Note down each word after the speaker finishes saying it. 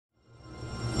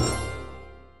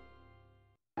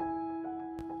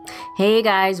Hey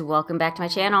guys, welcome back to my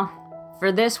channel.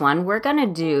 For this one, we're gonna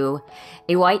do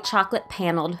a white chocolate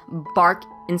paneled bark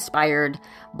inspired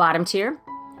bottom tier,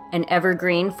 an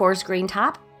evergreen forest green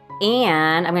top,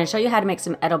 and I'm gonna show you how to make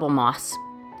some edible moss.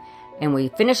 And we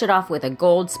finish it off with a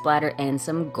gold splatter and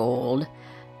some gold.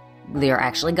 They're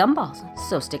actually gumballs,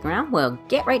 so stick around, we'll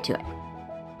get right to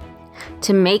it.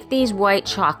 To make these white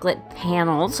chocolate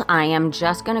panels, I am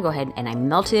just gonna go ahead and I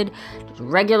melted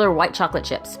regular white chocolate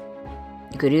chips.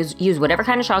 You could use whatever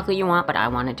kind of chocolate you want, but I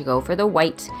wanted to go for the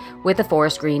white with the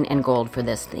forest green and gold for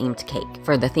this themed cake,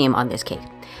 for the theme on this cake.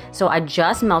 So I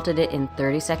just melted it in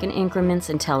 30-second increments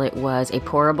until it was a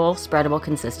pourable, spreadable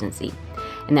consistency.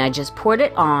 And then I just poured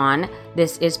it on.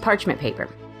 This is parchment paper,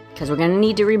 because we're gonna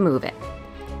need to remove it.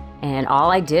 And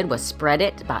all I did was spread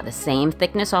it about the same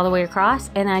thickness all the way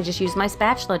across, and I just used my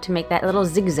spatula to make that little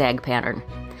zigzag pattern.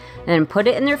 And then put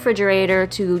it in the refrigerator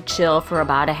to chill for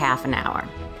about a half an hour.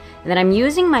 And then I'm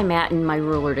using my mat and my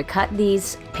ruler to cut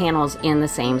these panels in the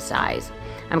same size.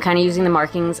 I'm kind of using the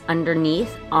markings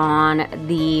underneath on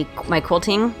my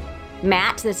quilting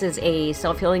mat. This is a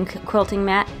self-healing quilting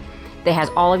mat that has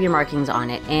all of your markings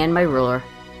on it, and my ruler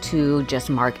to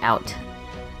just mark out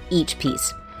each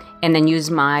piece. And then use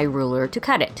my ruler to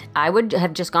cut it. I would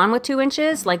have just gone with 2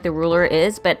 inches like the ruler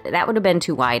is, but that would have been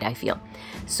too wide, I feel.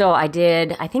 So I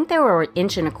think they were 1.25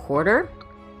 inches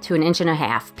to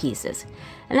 1.5 inch pieces.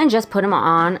 And then just put them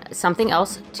on something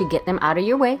else to get them out of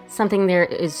your way. Something there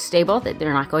is stable that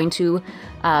they're not going to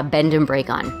bend and break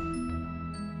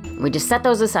on. We just set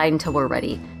those aside until we're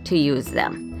ready to use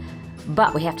them.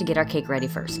 But we have to get our cake ready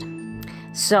first.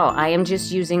 So I am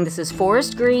just using, this is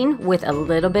forest green with a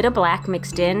little bit of black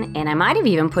mixed in, and I might have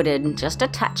even put in just a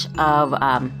touch of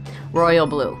royal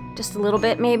blue. Just a little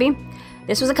bit maybe.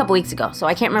 This was a couple weeks ago, so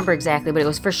I can't remember exactly, but it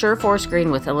was for sure forest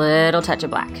green with a little touch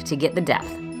of black to get the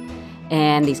depth.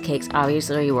 And these cakes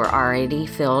obviously were already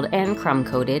filled and crumb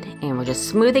coated, and we're just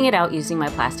smoothing it out using my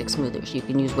plastic smoothers. You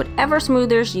can use whatever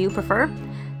smoothers you prefer.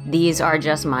 These are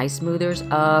just my smoothers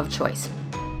of choice.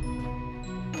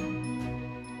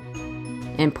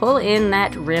 And pull in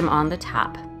that rim on the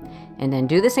top. And then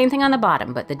do the same thing on the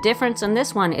bottom, but the difference on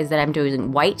this one is that I'm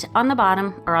doing white on the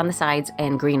bottom or on the sides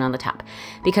and green on the top,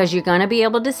 because you're gonna be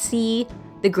able to see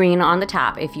the green on the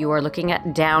top if you are looking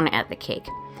down at the cake.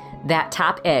 That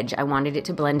top edge, I wanted it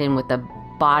to blend in with the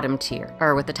bottom tier,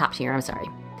 or with the top tier, I'm sorry.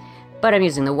 But I'm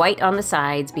using the white on the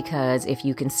sides because if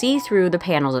you can see through the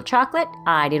panels of chocolate,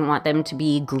 I didn't want them to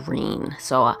be green.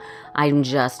 So I'm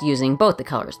just using both the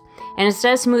colors. And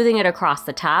instead of smoothing it across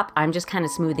the top, I'm just kind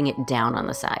of smoothing it down on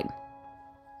the side.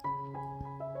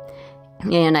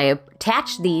 And I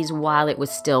attached these while it was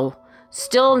still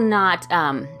not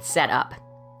set up.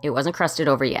 It wasn't crusted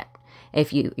over yet.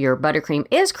 If your buttercream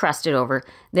is crusted over,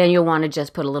 then you'll want to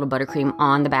just put a little buttercream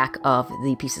on the back of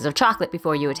the pieces of chocolate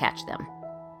before you attach them.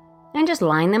 And just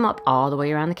line them up all the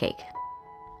way around the cake.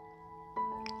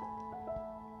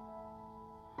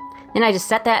 And I just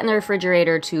set that in the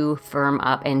refrigerator to firm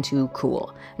up and to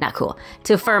cool. Not cool.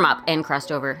 To firm up and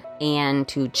crust over and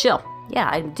to chill. Yeah,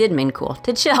 I did mean cool.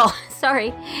 To chill,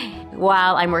 sorry,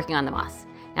 while I'm working on the moss.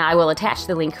 Now I will attach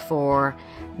the link for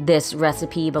this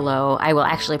recipe below. I will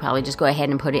actually probably just go ahead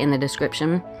and put it in the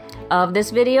description of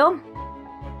this video.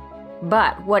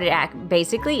 But what it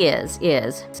basically is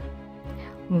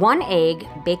 1 egg,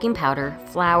 baking powder,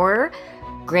 flour,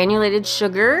 granulated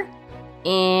sugar,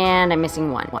 and I'm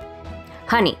missing one.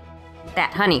 Honey.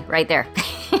 That honey right there.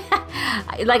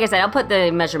 Like I said, I'll put the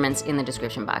measurements in the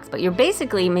description box, but you're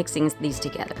basically mixing these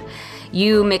together.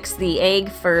 You mix the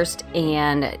egg first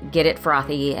and get it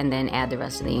frothy, and then add the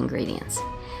rest of the ingredients.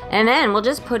 And then we'll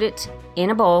just put it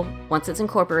in a bowl once it's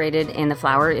incorporated and the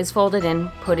flour is folded in.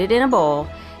 Put it in a bowl,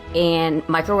 and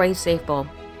microwave safe bowl,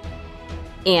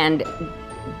 and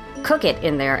cook it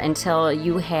in there until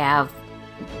you have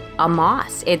a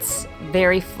moss. It's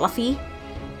very fluffy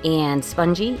and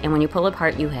spongy, and when you pull it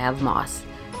apart, you have moss.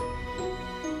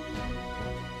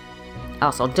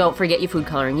 Also, don't forget your food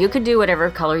coloring. You could do whatever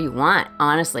color you want.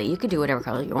 Honestly, you could do whatever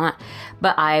color you want.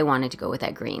 But I wanted to go with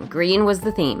that green. Green was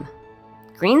the theme.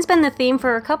 Green's been the theme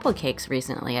for a couple of cakes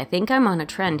recently. I think I'm on a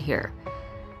trend here.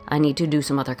 I need to do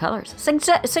some other colors.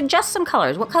 Suggest some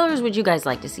colors. What colors would you guys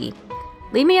like to see?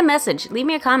 Leave me a message. Leave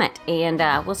me a comment. And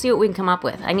we'll see what we can come up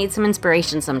with. I need some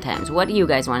inspiration sometimes. What do you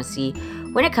guys want to see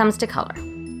when it comes to color?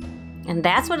 And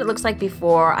that's what it looks like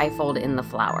before I fold in the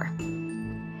flour.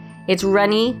 It's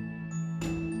runny.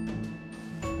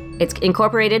 It's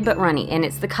incorporated but runny, and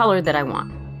it's the color that I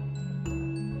want.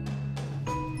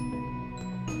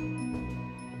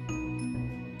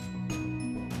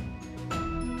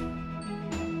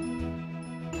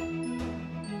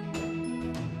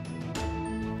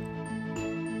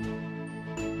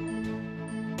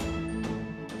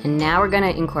 And now we're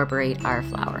gonna incorporate our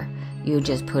flour. You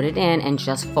just put it in and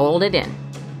just fold it in.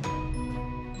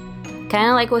 Kind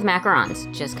of like with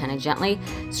macarons, just kind of gently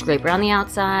scrape around the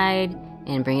outside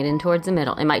and bring it in towards the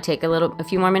middle. It might take a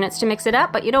few more minutes to mix it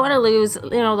up, but you don't want to lose,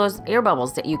 those air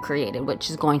bubbles that you created, which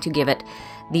is going to give it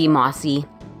the mossy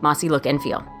look and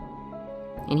feel.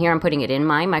 And here I'm putting it in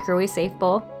my microwave safe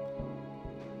bowl.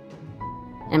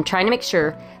 I'm trying to make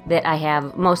sure that I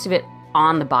have most of it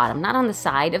on the bottom, not on the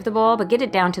side of the bowl, but get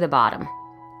it down to the bottom.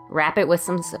 Wrap it with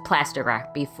some plastic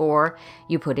wrap before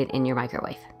you put it in your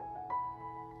microwave.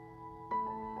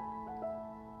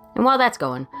 And while that's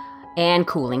going and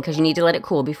cooling, because you need to let it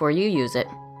cool before you use it,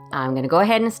 I'm going to go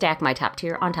ahead and stack my top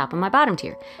tier on top of my bottom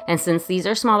tier. And since these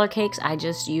are smaller cakes, I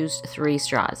just used 3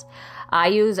 straws. I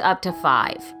use up to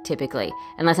 5 typically.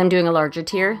 Unless I'm doing a larger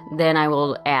tier, then I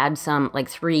will add some, like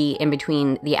 3 in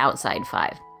between the outside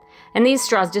 5. And these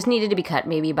straws just needed to be cut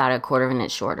maybe about 1/4 of an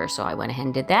inch shorter, so I went ahead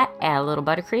and did that. Add a little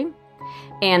buttercream.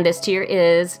 And this tier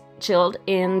is chilled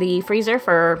in the freezer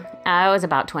for, it was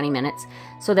about 20 minutes,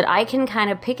 so that I can kind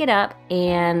of pick it up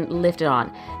and lift it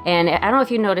on. And I don't know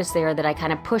if you noticed there that I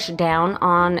kind of pushed down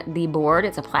on the board.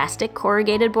 It's a plastic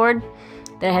corrugated board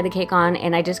that I had the cake on,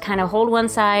 and I just kind of hold one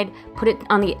side, put it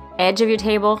on the edge of your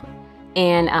table,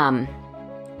 and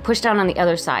push down on the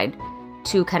other side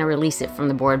to kind of release it from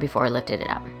the board before I lifted it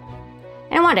up.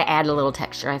 And I wanted to add a little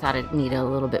texture. I thought it needed a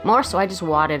little bit more, so I just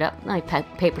wadded up my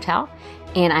paper towel,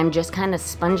 and I'm just kind of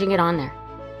sponging it on there.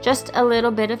 Just a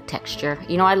little bit of texture.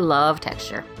 I love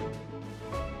texture.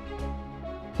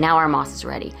 Now our moss is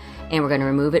ready, and we're going to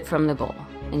remove it from the bowl.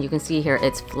 And you can see here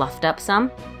it's fluffed up some.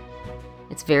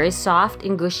 It's very soft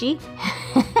and gushy.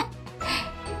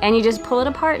 And you just pull it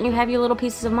apart and you have your little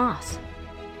pieces of moss.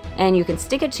 And you can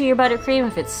stick it to your buttercream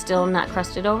if it's still not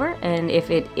crusted over. And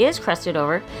if it is crusted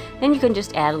over, then you can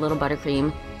just add a little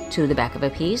buttercream to the back of a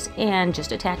piece and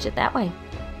just attach it that way.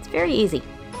 It's very easy.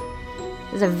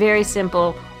 It's a very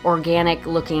simple, organic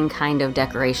looking kind of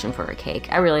decoration for a cake.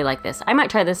 I really like this. I might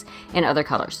try this in other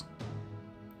colors.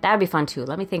 That would be fun too.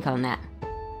 Let me think on that.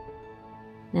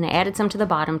 Then I added some to the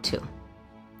bottom too,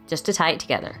 just to tie it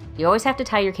together. You always have to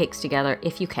tie your cakes together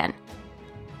if you can,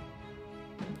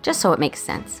 just so it makes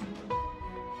sense.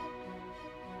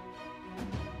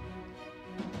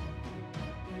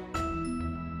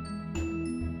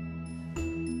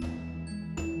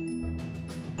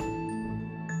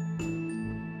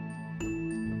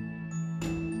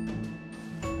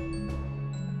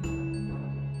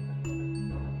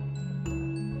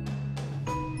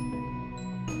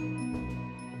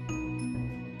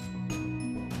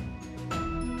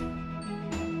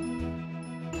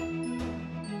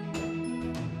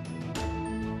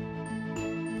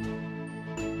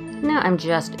 Now I'm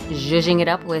just zhuzhing it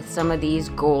up with some of these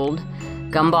gold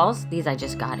gumballs. These I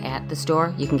just got at the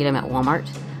store. You can get them at Walmart.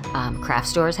 Craft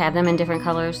stores have them in different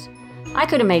colors. I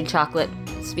could have made chocolate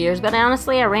spheres, but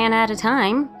honestly I ran out of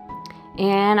time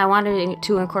and I wanted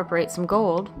to incorporate some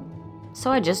gold. So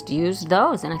I just used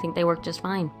those and I think they work just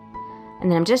fine.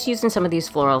 And then I'm just using some of these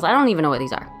florals. I don't even know what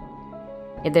these are.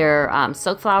 They're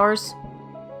silk flowers.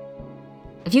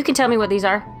 If you can tell me what these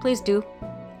are, please do.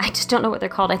 I just don't know what they're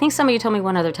called. I think some of you told me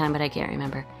one other time, but I can't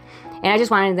remember. And I just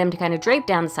wanted them to kind of drape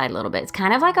down the side a little bit. It's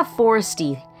kind of like a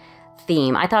foresty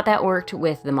theme. I thought that worked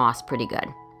with the moss pretty good.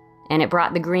 And it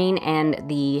brought the green and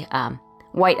the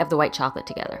white of the white chocolate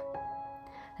together.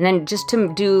 And then just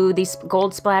to do these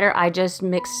gold splatter, I just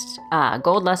mixed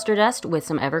gold luster dust with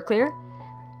some Everclear.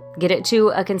 Get it to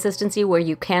a consistency where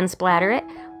you can splatter it.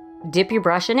 Dip your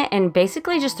brush in it and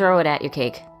basically just throw it at your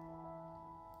cake.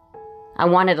 I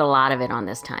wanted a lot of it on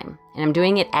this time, and I'm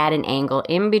doing it at an angle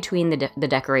in between the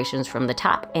decorations from the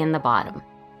top and the bottom.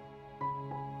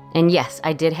 And yes,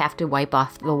 I did have to wipe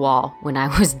off the wall when I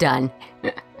was done.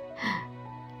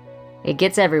 It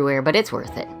gets everywhere, but it's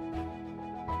worth it.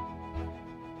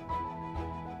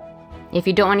 If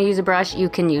you don't want to use a brush, you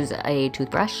can use a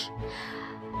toothbrush.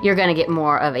 You're going to get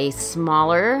more of a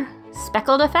smaller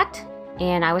speckled effect,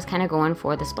 and I was kind of going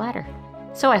for the splatter.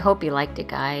 So I hope you liked it,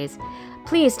 guys.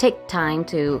 Please take time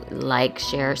to like,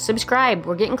 share, subscribe.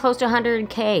 We're getting close to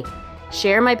 100K.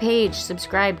 Share my page,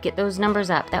 subscribe, get those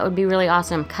numbers up. That would be really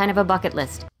awesome. Kind of a bucket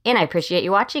list. And I appreciate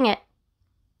you watching it.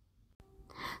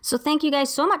 So thank you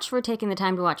guys so much for taking the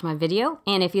time to watch my video.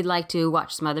 And if you'd like to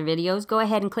watch some other videos, go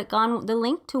ahead and click on the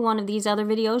link to one of these other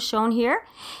videos shown here.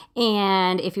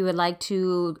 And if you would like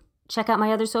to check out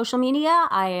my other social media,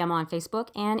 I am on Facebook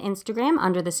and Instagram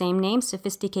under the same name,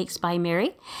 Sophisticakes by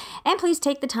Mary. And please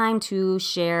take the time to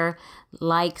share,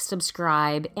 like,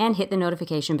 subscribe, and hit the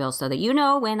notification bell so that you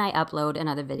know when I upload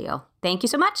another video. Thank you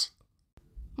so much,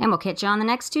 and we'll catch you on the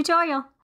next tutorial.